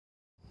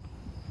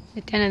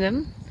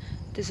Nityanandam,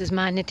 this is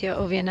Ma Nitya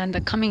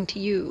Ovyananda coming to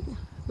you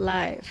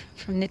live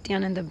from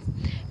Nityananda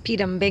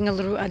Peedam,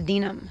 Bengaluru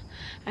Adinam.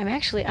 I'm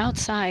actually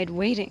outside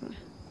waiting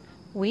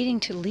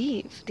to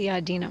leave the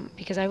Adinam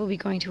because I will be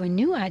going to a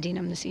new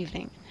Adinam this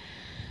evening.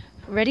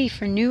 Ready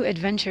for new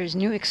adventures,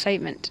 new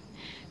excitement.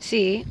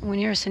 See, when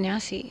you're a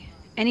sannyasi,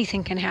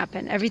 anything can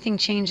happen. Everything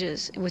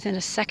changes within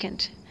a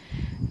second.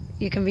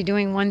 You can be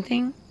doing one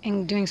thing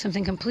and doing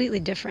something completely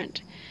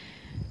different.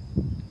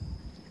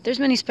 There's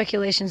many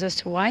speculations as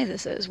to why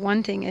this is.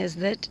 One thing is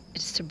that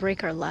it's to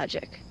break our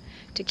logic,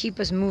 to keep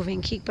us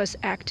moving, keep us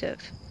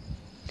active.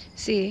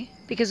 See,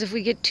 because if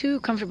we get too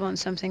comfortable in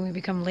something, we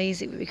become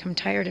lazy, we become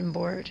tired and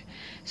bored.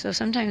 So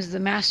sometimes the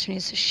master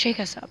needs to shake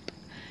us up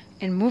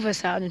and move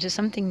us out into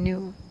something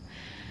new.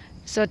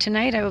 So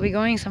tonight I will be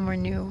going somewhere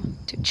new,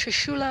 to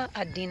Trishula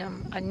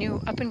Adinam, a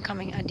new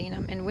up-and-coming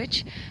Adinam, in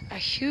which a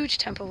huge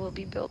temple will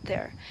be built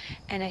there,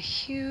 and a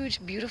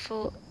huge,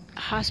 beautiful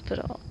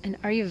hospital, an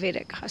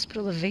Ayurvedic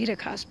hospital, a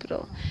Vedic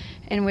hospital,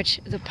 in which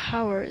the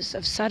powers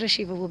of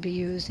Sadashiva will be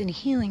used in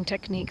healing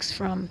techniques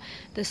from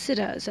the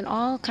siddhas, and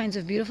all kinds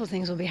of beautiful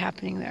things will be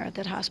happening there at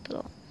that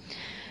hospital.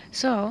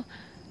 So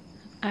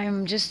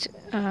I'm just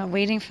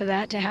waiting for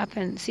that to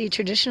happen. See,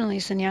 traditionally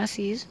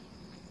sannyasis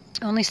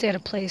only stay at a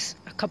place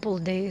a couple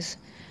of days,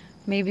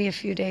 maybe a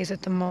few days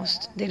at the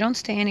most. They don't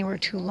stay anywhere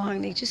too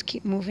long. They just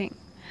keep moving.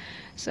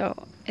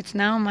 So it's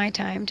now my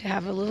time to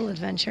have a little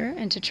adventure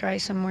and to try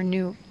somewhere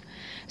new.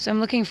 So I'm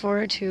looking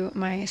forward to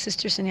my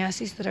sister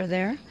sannyasis that are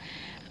there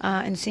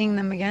and seeing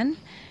them again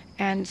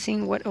and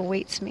seeing what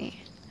awaits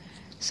me.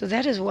 So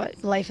that is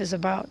what life is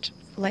about.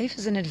 Life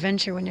is an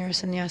adventure when you're a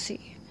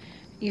sannyasi.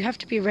 You have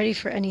to be ready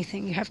for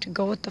anything. You have to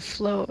go with the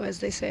flow, as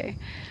they say.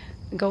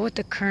 Go with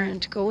the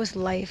current, go with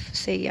life,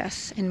 say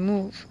yes, and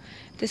move.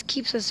 This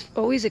keeps us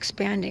always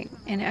expanding.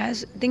 And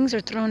as things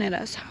are thrown at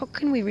us, how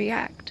can we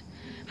react?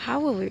 How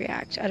will we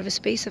react? Out of a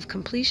space of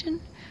completion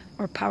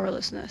or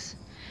powerlessness?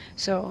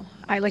 So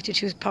I like to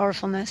choose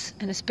powerfulness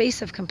and a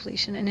space of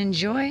completion and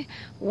enjoy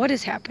what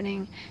is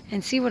happening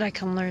and see what I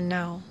can learn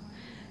now.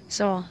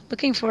 So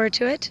looking forward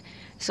to it.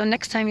 So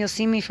next time you'll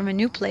see me from a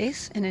new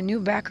place in a new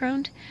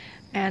background,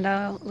 and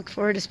I'll look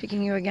forward to speaking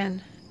to you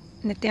again.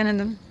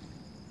 Nityanandam.